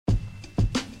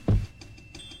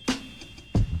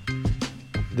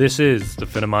This is the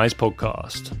Finimize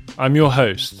podcast. I'm your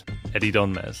host, Eddie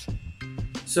Donmez.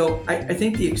 So I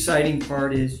think the exciting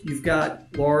part is you've got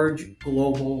large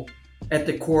global, at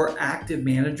the core, active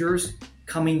managers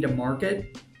coming to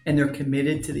market, and they're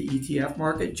committed to the ETF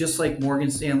market, just like Morgan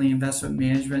Stanley Investment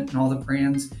Management and all the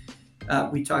brands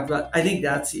we talked about. I think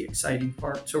that's the exciting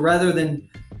part. So rather than,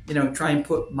 try and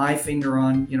put my finger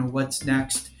on, what's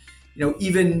next,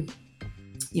 even,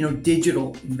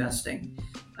 digital investing,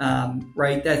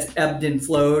 right? That's ebbed and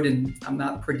flowed, and I'm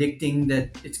not predicting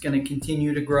that it's going to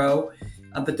continue to grow.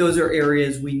 But those are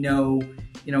areas we know,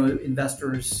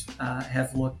 investors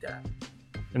have looked at.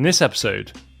 In this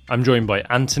episode, I'm joined by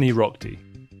Anthony Rochte,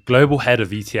 Global Head of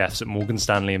ETFs at Morgan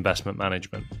Stanley Investment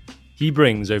Management. He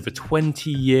brings over 20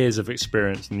 years of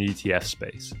experience in the ETF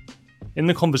space. In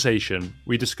the conversation,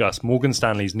 we discuss Morgan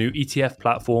Stanley's new ETF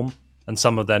platform and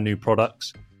some of their new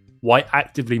products, why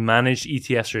actively managed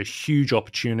ETFs are a huge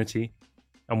opportunity,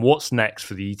 and what's next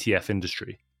for the ETF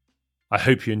industry. I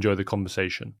hope you enjoy the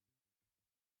conversation.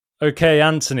 Okay,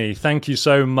 Anthony, thank you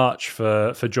so much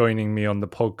for joining me on the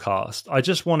podcast. I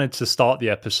just wanted to start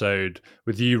the episode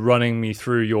with you running me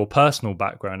through your personal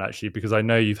background, actually, because I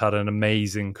know you've had an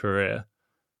amazing career.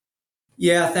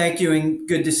 Yeah, thank you, and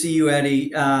good to see you,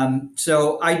 Eddie.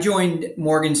 So I joined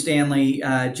Morgan Stanley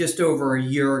just over a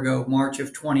year ago, March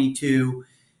of 22.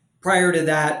 Prior to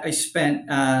that, I spent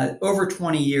over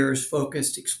 20 years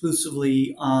focused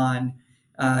exclusively on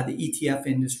the ETF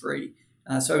industry.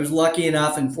 So I was lucky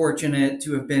enough and fortunate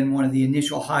to have been one of the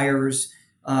initial hires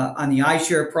on the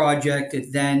iShare project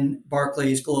at then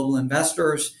Barclays Global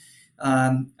Investors.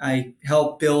 I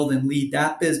helped build and lead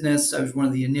that business. I was one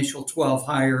of the initial 12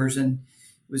 hires and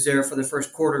was there for the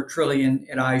first $250 billion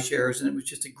at iShares, and it was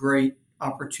just a great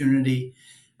opportunity.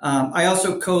 I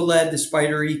also co-led the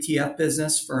Spider ETF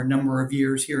business for a number of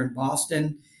years here in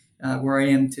Boston, where I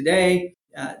am today.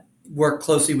 Worked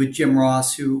closely with Jim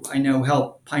Ross, who I know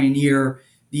helped pioneer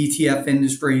the ETF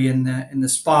industry in the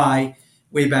SPY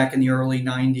way back in the early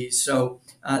 90s. So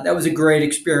that was a great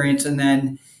experience. And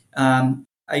then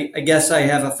I guess I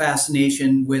have a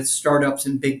fascination with startups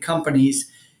and big companies.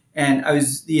 And I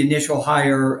was the initial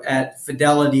hire at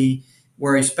Fidelity,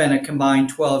 where I spent a combined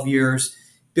 12 years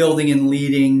building and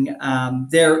leading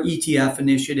their ETF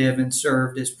initiative and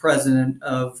served as president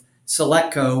of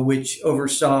Selectco, which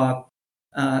oversaw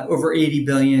over $80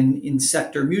 billion in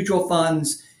sector mutual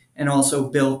funds and also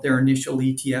built their initial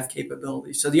ETF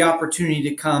capability. So the opportunity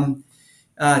to come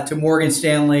to Morgan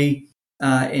Stanley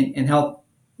and help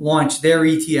launch their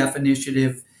ETF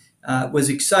initiative was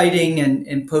exciting.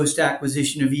 And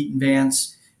post-acquisition of Eaton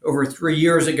Vance over 3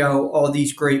 years ago, all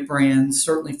these great brands,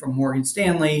 certainly from Morgan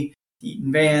Stanley,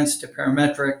 Eaton Vance to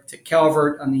Parametric to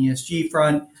Calvert on the ESG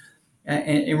front,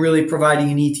 and really providing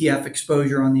an ETF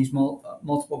exposure on these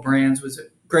multiple brands was a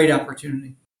great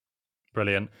opportunity.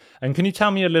 Brilliant. And can you tell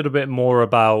me a little bit more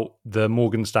about the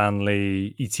Morgan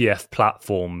Stanley ETF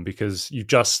platform? Because you've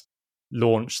just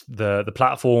launched the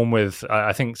platform with,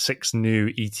 I think, 6 new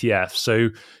ETFs. So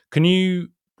can you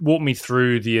walk me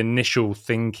through the initial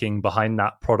thinking behind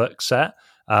that product set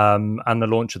and the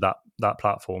launch of that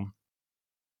platform?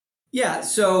 Yeah,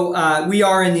 so we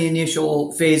are in the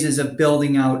initial phases of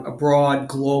building out a broad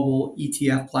global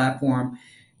ETF platform.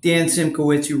 Dan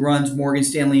Simkowitz, who runs Morgan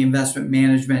Stanley Investment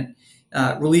Management,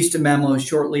 released a memo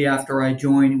shortly after I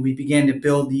joined. We began to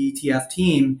build the ETF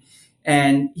team,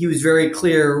 and he was very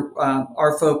clear.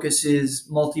 Our focus is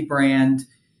multi-brand,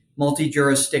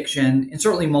 multi-jurisdiction, and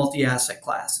certainly multi-asset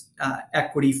class.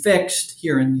 Equity fixed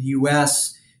here in the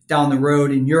U.S., down the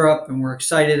road in Europe, and we're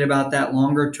excited about that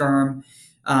longer term.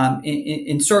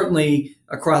 And certainly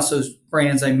across those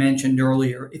brands I mentioned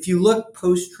earlier. If you look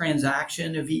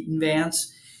post-transaction of Eaton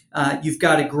Vance, you've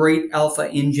got a great alpha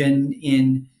engine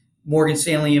in Morgan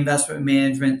Stanley Investment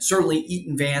Management, certainly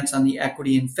Eaton Vance on the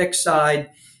equity and fixed side.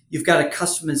 You've got a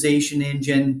customization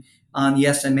engine on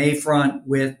the SMA front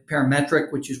with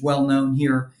Parametric, which is well known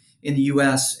here in the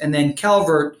U.S. And then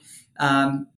Calvert,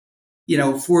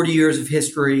 40 years of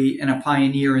history and a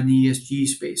pioneer in the ESG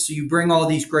space. So you bring all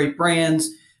these great brands,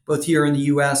 both here in the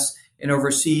U.S. and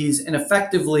overseas. And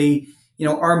effectively,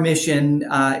 our mission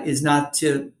is not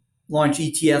to launch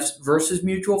ETFs versus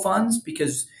mutual funds,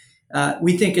 because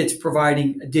we think it's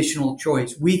providing additional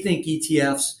choice. We think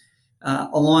ETFs,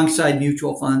 alongside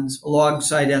mutual funds,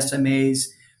 alongside SMAs,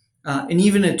 and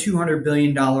even a $200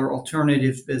 billion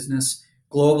alternatives business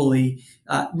globally,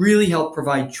 really help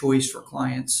provide choice for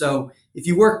clients. So if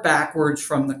you work backwards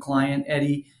from the client,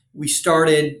 Eddie, we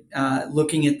started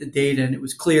looking at the data, and it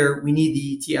was clear we need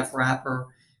the ETF wrapper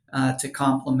to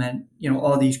complement,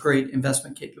 all these great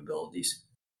investment capabilities.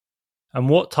 And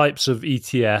what types of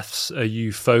ETFs are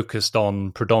you focused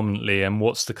on predominantly, and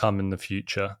what's to come in the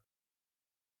future?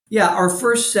 Yeah, our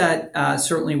first set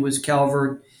certainly was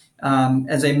Calvert.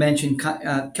 As I mentioned,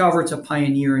 Calvert's a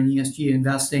pioneer in ESG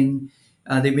investing.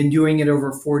 They've been doing it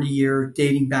over 40 years,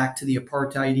 dating back to the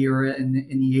apartheid era in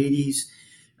the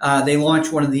 80s. They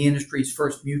launched one of the industry's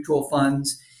first mutual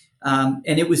funds.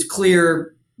 And it was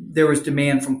clear there was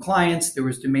demand from clients, there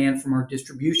was demand from our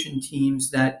distribution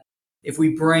teams that if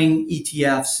we bring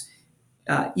ETFs,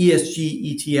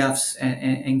 ESG ETFs,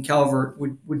 and Calvert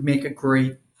would make a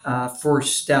great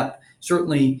first step,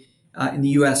 certainly in the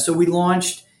US. So we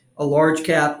launched a large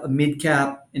cap, a mid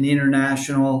cap, an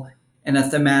international, and a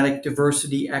thematic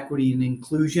diversity, equity, and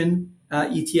inclusion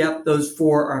ETF. Those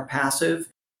four are passive.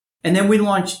 And then we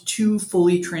launched two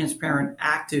fully transparent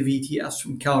active ETFs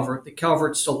from Calvert. The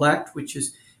Calvert Select, which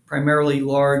is primarily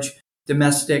large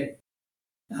domestic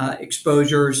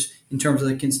exposures in terms of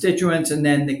the constituents, and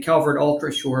then the Calvert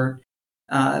Ultra Short,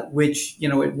 which,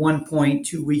 at one point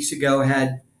 2 weeks ago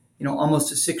had,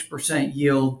 almost a 6%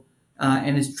 yield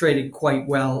and has traded quite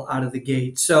well out of the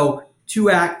gate. So two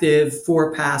active,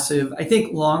 four passive. I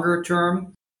think longer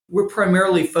term, we're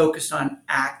primarily focused on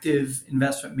active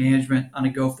investment management on a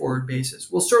go-forward basis.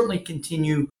 We'll certainly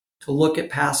continue to look at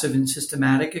passive and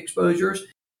systematic exposures.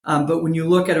 But when you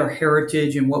look at our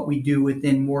heritage and what we do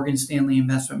within Morgan Stanley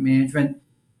Investment Management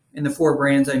and the four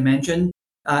brands I mentioned,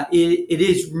 it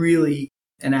is really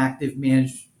an active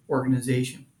managed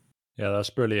organization. Yeah,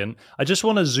 that's brilliant. I just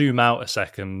want to zoom out a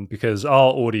second because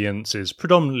our audience is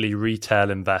predominantly retail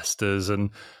investors.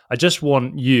 And I just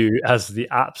want you, as the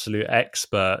absolute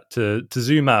expert, to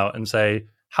zoom out and say,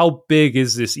 how big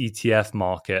is this ETF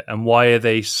market and why are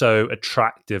they so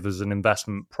attractive as an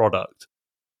investment product?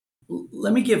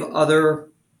 Let me give other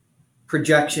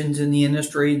projections in the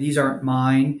industry. These aren't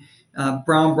mine.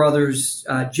 Brown Brothers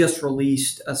just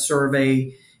released a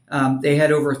survey. They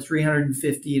had over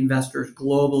 350 investors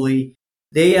globally.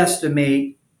 They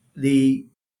estimate the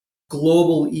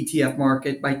global ETF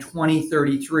market by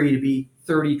 2033 to be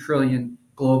 30 trillion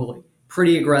globally.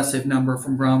 Pretty aggressive number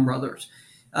from Brown Brothers.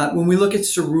 When we look at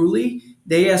Cerulli,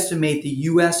 they estimate the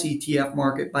US ETF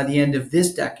market by the end of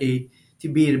this decade to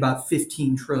be at about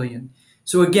 15 trillion.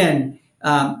 So again,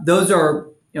 those are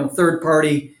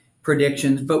third-party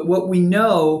predictions. But what we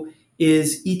know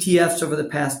is ETFs over the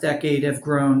past decade have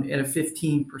grown at a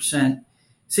 15%,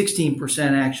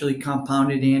 16% actually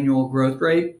compounded annual growth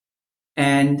rate.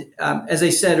 And as I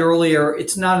said earlier,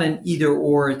 it's not an either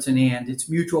or, it's an and. It's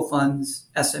mutual funds,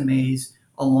 SMAs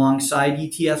alongside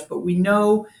ETFs. But we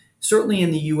know certainly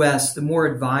in the US, the more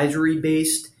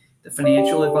advisory-based, the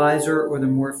financial advisor, or the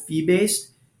more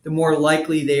fee-based, the more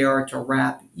likely they are to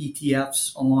wrap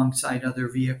ETFs alongside other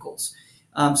vehicles.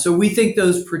 So we think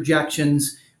those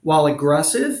projections, while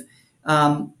aggressive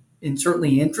and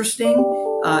certainly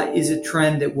interesting, is a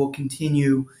trend that we'll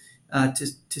continue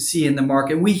to see in the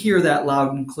market. We hear that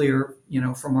loud and clear,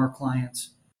 from our clients.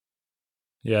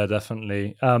 Yeah,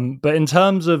 definitely. But in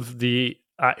terms of the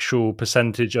actual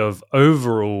percentage of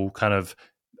overall kind of,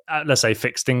 let's say,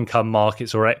 fixed income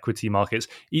markets or equity markets,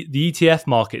 the ETF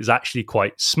market is actually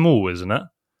quite small, isn't it?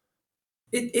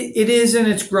 It is, and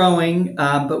it's growing.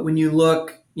 But when you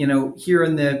look, here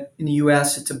in the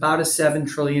U.S., it's about a $7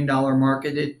 trillion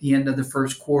market at the end of the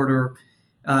first quarter,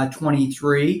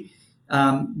 23.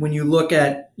 When you look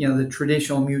at the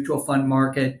traditional mutual fund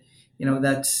market,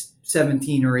 that's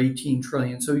 17 or 18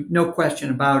 trillion. So no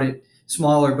question about it,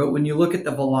 smaller. But when you look at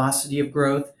the velocity of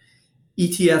growth,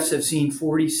 ETFs have seen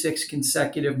 46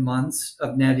 consecutive months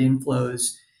of net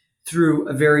inflows through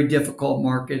a very difficult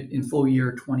market in full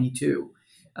year 22.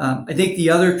 I think the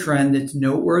other trend that's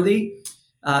noteworthy,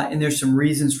 and there's some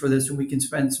reasons for this, and we can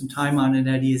spend some time on it,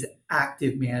 Eddie, is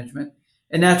active management.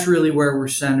 And that's really where we're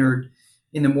centered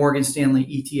in the Morgan Stanley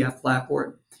ETF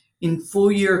platform. In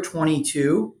full year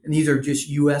 22, and these are just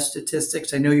U.S.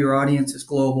 statistics, I know your audience is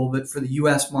global, but for the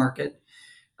U.S. market,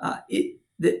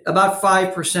 about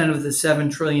 5% of the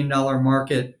 $7 trillion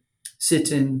market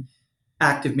sits in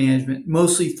active management,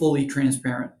 mostly fully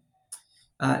transparent.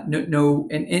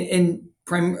 Over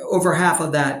half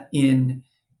of that in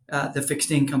the fixed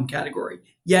income category.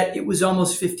 Yet it was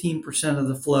almost 15% of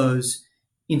the flows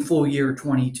in full year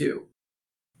 22.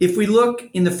 If we look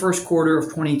in the first quarter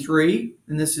of 23,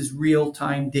 and this is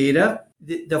real-time data,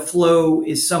 the flow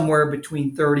is somewhere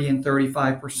between 30 and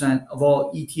 35% of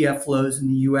all ETF flows in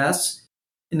the U.S.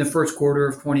 in the first quarter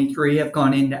of 23 have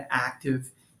gone into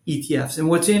active ETFs. And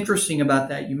what's interesting about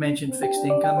that, you mentioned fixed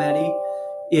income, Eddie,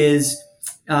 is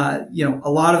a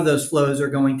lot of those flows are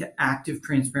going to active,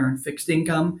 transparent fixed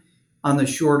income on the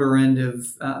shorter end of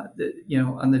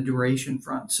on the duration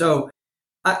front. So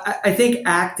I think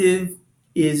active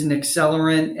is an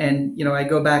accelerant, and I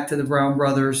go back to the Brown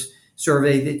Brothers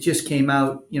survey that just came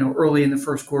out, early in the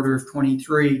first quarter of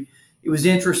 23. It was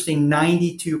interesting.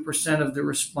 92% of the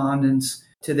respondents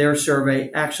to their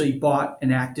survey actually bought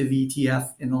an active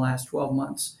ETF in the last 12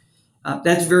 months.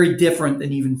 That's very different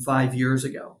than even 5 years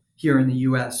ago here in the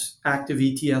U.S. Active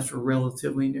ETFs were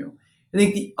relatively new. I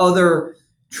think the other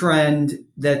trend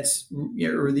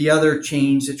or the other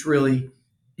change that's really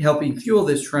helping fuel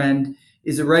this trend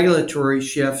is a regulatory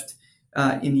shift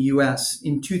in the U.S.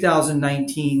 In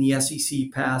 2019, the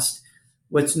SEC passed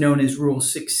what's known as Rule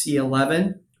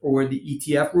 6C11, or the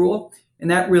ETF rule, and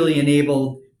that really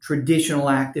enabled traditional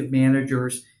active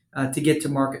managers to get to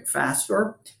market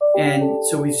faster. And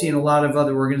so we've seen a lot of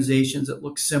other organizations that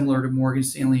look similar to Morgan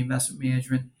Stanley Investment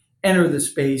Management enter the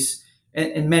space,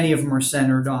 and many of them are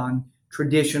centered on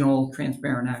traditional,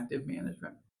 transparent active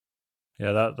management.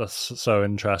 Yeah, that's so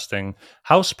interesting.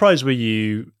 How surprised were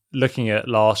you looking at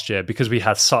last year? Because we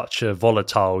had such a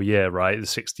volatile year, right? The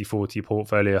 60-40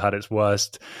 portfolio had its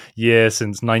worst year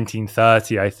since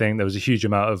 1930, I think. There was a huge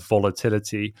amount of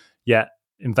volatility, yet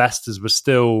investors were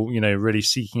still, really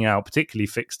seeking out particularly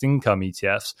fixed income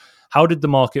ETFs. How did the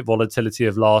market volatility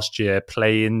of last year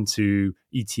play into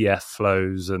ETF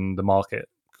flows and the market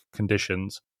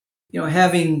conditions?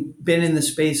 Having been in the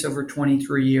space over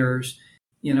 23 years,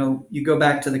 you go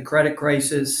back to the credit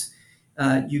crisis,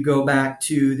 you go back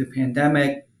to the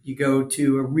pandemic, you go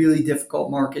to a really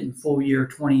difficult market in full year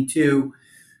 22.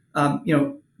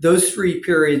 Those three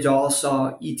periods all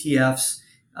saw ETFs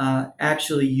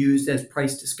actually used as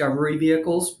price discovery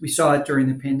vehicles. We saw it during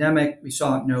the pandemic. We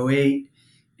saw it in '08.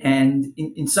 And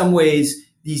in some ways,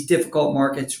 these difficult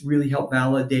markets really help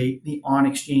validate the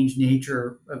on-exchange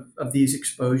nature of these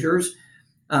exposures.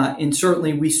 And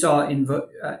certainly we saw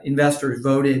investors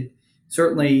voted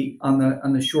certainly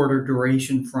on the shorter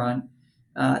duration front.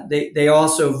 They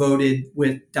also voted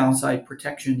with downside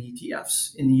protection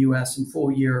ETFs in the U.S. in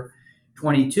full year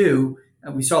 22.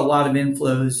 We saw a lot of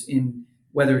inflows in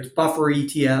whether it's buffer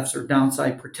ETFs or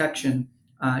downside protection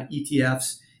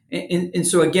ETFs. And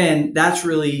so again, that's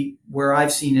really where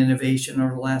I've seen innovation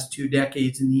over the last 2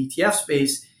 decades in the ETF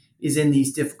space, is in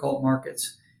these difficult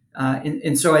markets.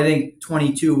 And so I think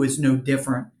 22 was no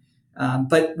different.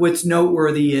 But what's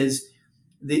noteworthy is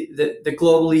the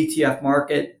global ETF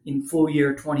market in full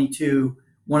year 22,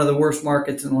 one of the worst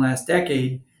markets in the last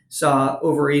decade, saw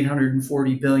over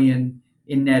 840 billion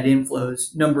in net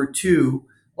inflows, number 2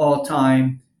 all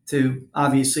time to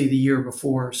obviously the year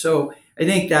before. So I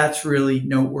think that's really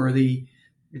noteworthy,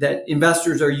 that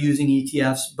investors are using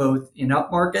ETFs both in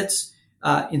up markets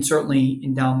and certainly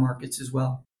in down markets as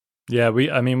well. Yeah,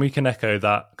 we can echo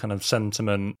that kind of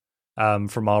sentiment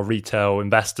from our retail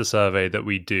investor survey that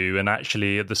we do. And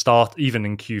actually at the start, even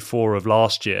in Q4 of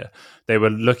last year, they were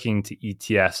looking to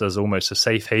ETFs as almost a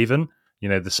safe haven,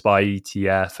 the SPY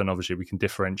ETF. And obviously we can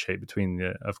differentiate between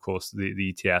the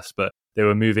ETFs, but they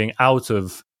were moving out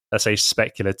of, let's say,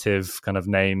 speculative kind of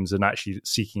names and actually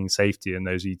seeking safety in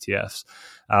those ETFs.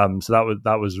 So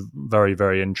that was very,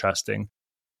 very interesting.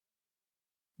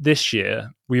 This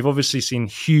year, we've obviously seen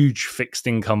huge fixed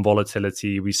income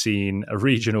volatility. We've seen a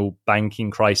regional banking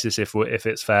crisis, if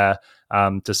it's fair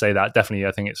to say that. Definitely,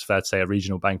 I think it's fair to say a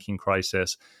regional banking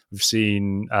crisis.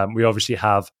 We obviously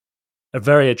have a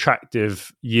very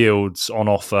attractive yields on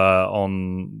offer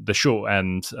on the short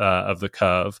end of the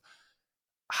curve.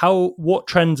 What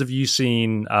trends have you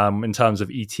seen in terms of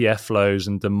ETF flows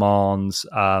and demands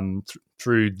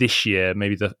through this year,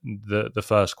 maybe the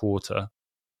first quarter?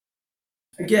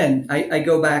 Again, I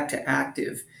go back to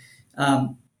active.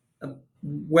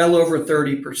 Well over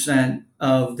 30%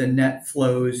 of the net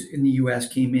flows in the U.S.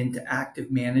 came into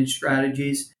active managed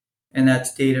strategies, and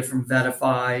that's data from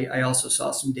Vetify. I also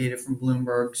saw some data from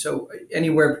Bloomberg. So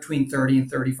anywhere between 30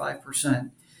 and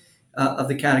 35% of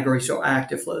the category, so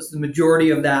active flows. The majority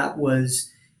of that was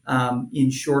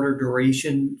in shorter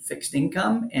duration fixed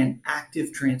income and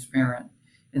active transparent.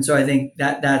 And so I think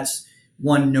that's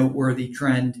one noteworthy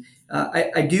trend.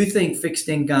 I do think fixed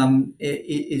income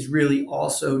is really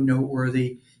also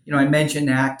noteworthy. I mentioned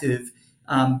active,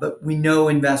 but we know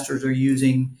investors are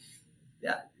using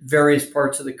various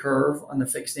parts of the curve on the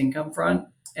fixed income front,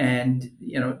 and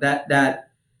that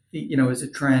is a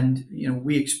trend.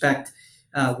 We expect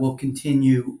will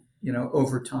continue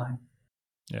over time.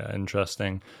 Yeah,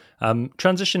 interesting.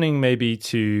 Transitioning maybe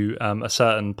to a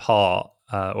certain part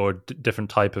or different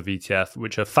type of ETF,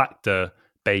 which are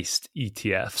factor-based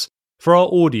ETFs. For our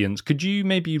audience, could you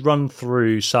maybe run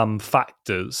through some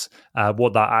factors,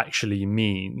 what that actually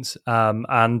means,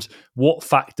 and what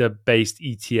factor-based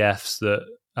ETFs that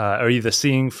are either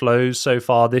seeing flows so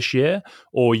far this year,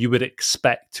 or you would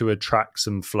expect to attract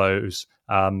some flows?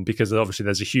 Because obviously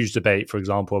there's a huge debate, for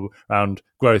example, around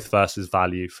growth versus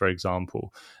value, for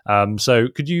example. So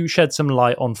could you shed some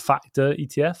light on factor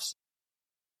ETFs?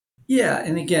 Yeah,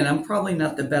 and again, I'm probably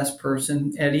not the best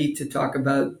person, Eddie, to talk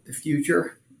about the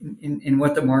future in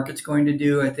what the market's going to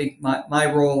do. I think my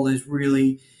role is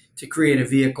really to create a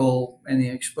vehicle and the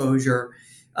exposure.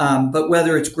 But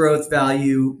whether it's growth,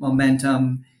 value,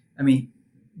 momentum, I mean,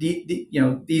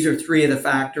 these are three of the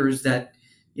factors that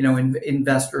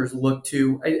investors look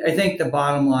to. I think the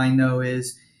bottom line, though,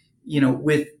 is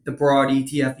with the broad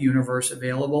ETF universe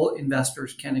available,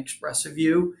 investors can express a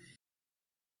view.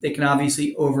 They can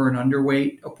obviously over and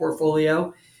underweight a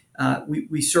portfolio.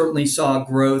 We certainly saw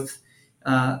growth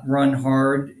run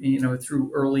hard,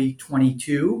 through early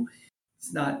 22.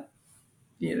 It's not,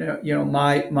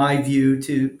 my view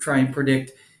to try and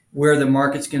predict where the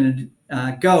market's going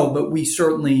to go, but we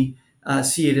certainly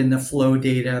see it in the flow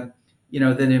data.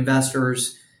 That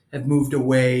investors have moved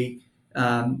away,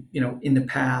 in the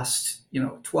past,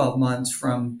 12 months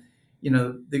from,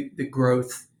 the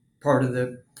growth part of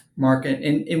the market.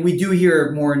 And we do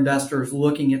hear more investors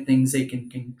looking at things they can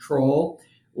control,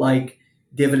 like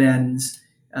dividends.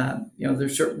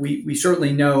 We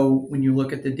certainly know when you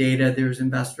look at the data, there's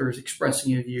investors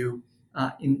expressing a view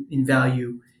in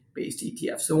value-based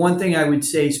ETFs. The one thing I would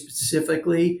say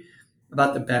specifically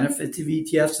about the benefits of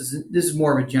ETFs is this is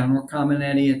more of a general comment,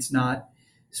 Eddie. It's not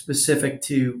specific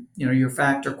to your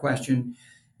factor question,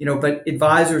 but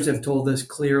advisors have told us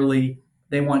clearly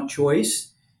they want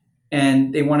choice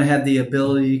and they want to have the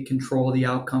ability to control the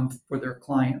outcome for their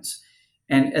clients.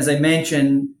 And as I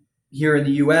mentioned, here in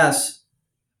the US,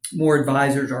 more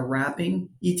advisors are wrapping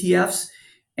ETFs,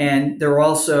 and they're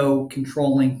also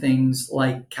controlling things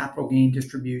like capital gain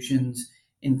distributions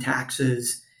and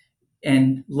taxes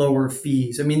and lower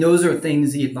fees. I mean, those are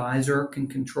things the advisor can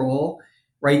control,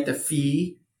 right? The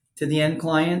fee to the end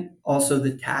client, also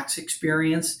the tax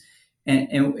experience.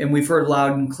 And we've heard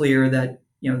loud and clear that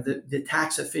the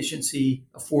tax efficiency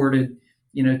afforded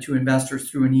to investors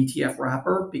through an ETF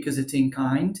wrapper, because it's in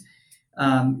kind,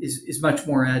 is much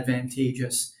more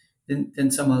advantageous than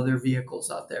some other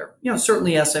vehicles out there.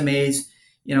 Certainly SMAs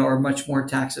are much more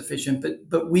tax efficient,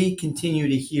 but we continue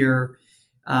to hear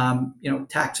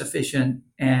tax efficient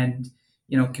and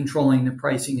controlling the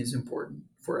pricing is important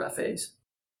for FAs.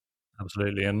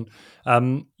 Absolutely.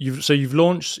 And you've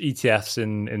launched ETFs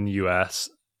in the US.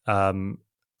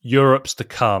 Europe's to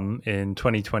come in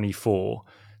 2024.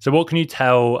 So what can you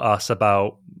tell us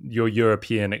about your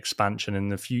European expansion in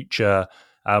the future?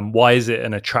 Why is it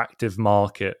an attractive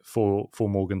market for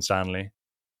Morgan Stanley?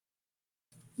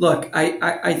 Look,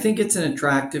 I think it's an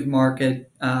attractive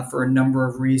market for a number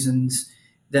of reasons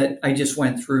that I just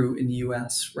went through in the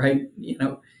US, right?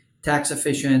 Tax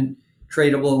efficient,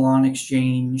 tradable on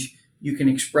exchange. You can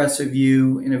express a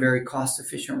view in a very cost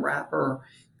efficient wrapper.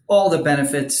 All the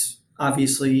benefits,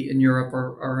 obviously, in Europe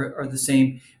are the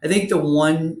same. I think the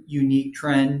one unique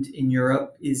trend in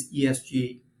Europe is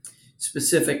ESG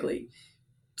specifically.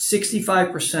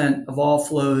 65% of all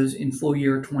flows in full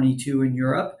year 22 in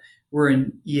Europe were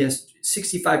in ESG.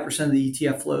 65% of the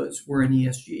ETF flows were in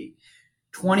ESG.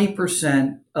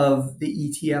 20% of the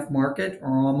ETF market,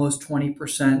 or almost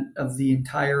 20% of the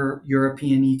entire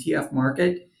European ETF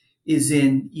market, is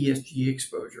in ESG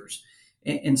exposures.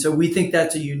 And so we think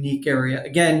that's a unique area.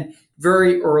 Again,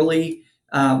 very early.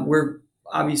 We're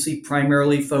obviously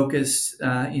primarily focused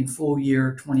in full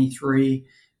year 23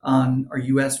 on our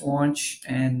U.S. launch,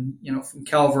 and from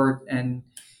Calvert and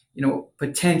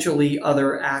potentially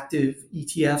other active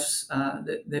ETFs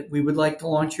that we would like to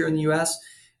launch here in the U.S.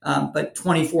 But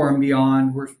 24 and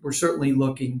beyond, we're certainly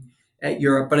looking at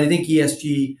Europe. But I think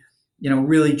ESG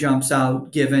really jumps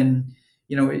out, given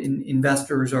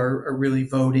investors are really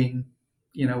voting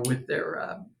with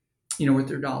their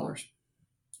dollars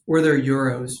or their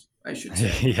euros, I should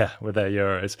say. Yeah, with their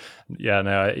euros. Yeah,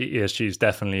 no, ESG is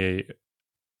definitely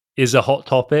is a hot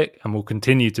topic and will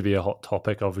continue to be a hot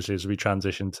topic, obviously, as we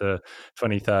transition to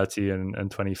 2030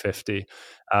 and 2050.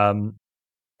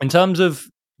 In terms of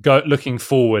looking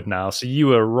forward now, so you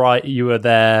were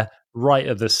there right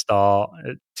at the start,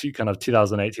 to kind of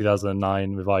 2008,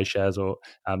 2009 with iShares, or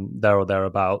there or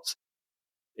thereabouts.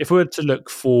 If we were to look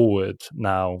forward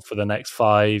now for the next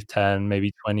 5, 10,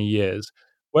 maybe 20 years,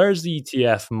 where is the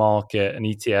ETF market and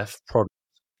ETF product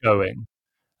going?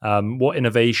 What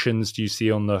innovations do you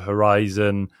see on the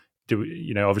horizon?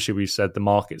 Obviously we've said the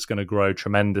market's going to grow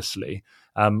tremendously.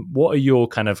 What are your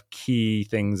kind of key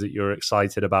things that you're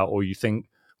excited about, or you think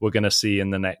we're going to see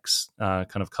in the next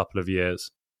kind of couple of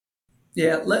years?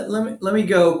 Yeah, let me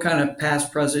go kind of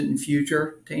past, present, and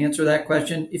future to answer that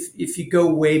question. If you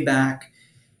go way back,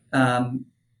 um,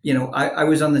 I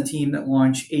was on the team that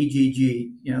launched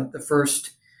AGG, the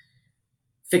first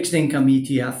fixed income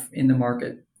ETF in the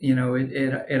market, at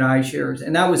iShares,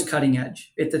 and that was cutting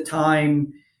edge at the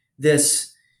time.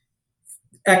 This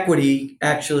equity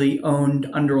actually owned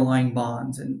underlying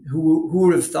bonds, and who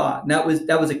would have thought? And that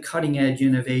was a cutting edge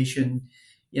innovation,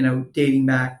 dating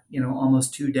back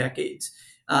almost 2 decades.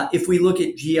 If we look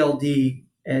at GLD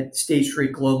at State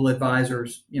Street Global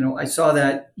Advisors, I saw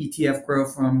that ETF grow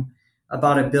from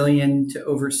about a billion to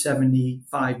over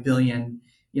 75 billion,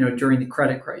 during the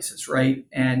credit crisis, right?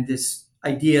 And this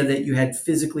idea that you had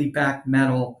physically backed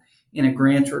metal in a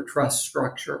grantor trust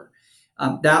structure,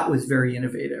 that was very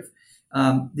innovative.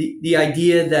 The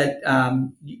idea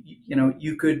that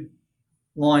you could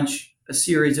launch a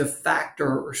series of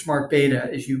factor or smart beta,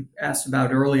 as you asked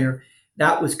about earlier,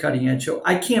 that was cutting edge. So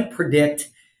I can't predict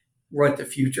what the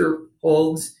future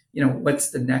holds. What's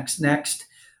the next.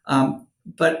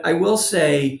 But I will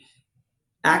say,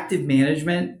 active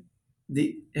management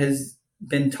has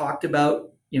been talked about,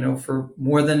 for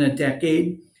more than a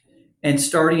decade. And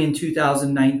starting in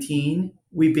 2019,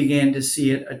 we began to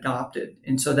see it adopted.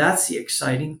 And so that's the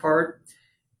exciting part,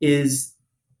 is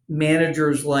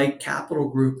managers like Capital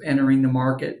Group entering the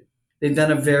market. They've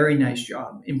done a very nice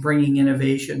job in bringing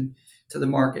innovation to the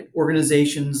market.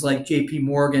 Organizations like JP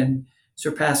Morgan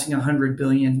surpassing 100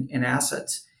 billion in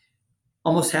assets.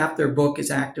 Almost half their book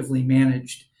is actively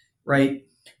managed, right?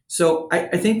 So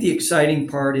I think the exciting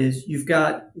part is you've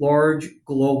got large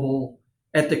global,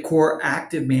 at the core,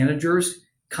 active managers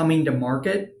coming to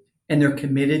market, and they're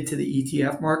committed to the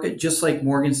ETF market, just like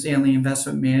Morgan Stanley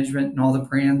Investment Management and all the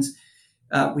brands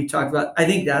we talked about. I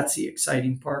think that's the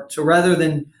exciting part. So rather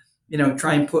than,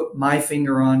 try and put my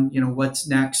finger on, what's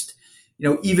next,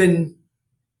 even,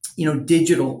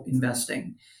 digital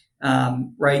investing,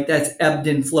 right? That's ebbed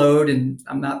and flowed, and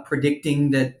I'm not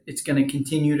predicting that it's going to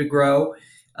continue to grow.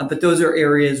 But those are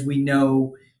areas we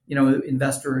know,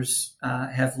 investors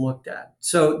have looked at.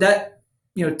 So that,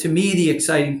 to me, the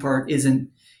exciting part isn't,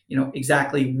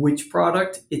 exactly which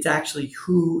product. It's actually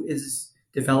who is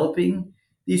developing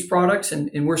these products.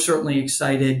 And we're certainly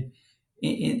excited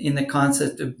in the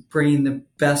concept of bringing the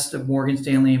best of Morgan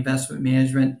Stanley Investment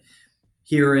Management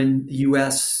here in the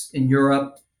US, in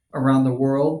Europe, around the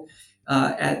world,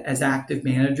 as active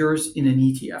managers in an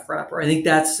ETF wrapper. I think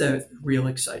that's the real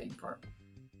exciting part.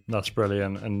 That's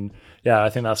brilliant. And yeah, I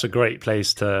think that's a great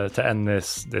place to end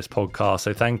this podcast.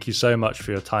 So thank you so much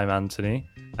for your time, Anthony,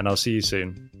 and I'll see you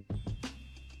soon.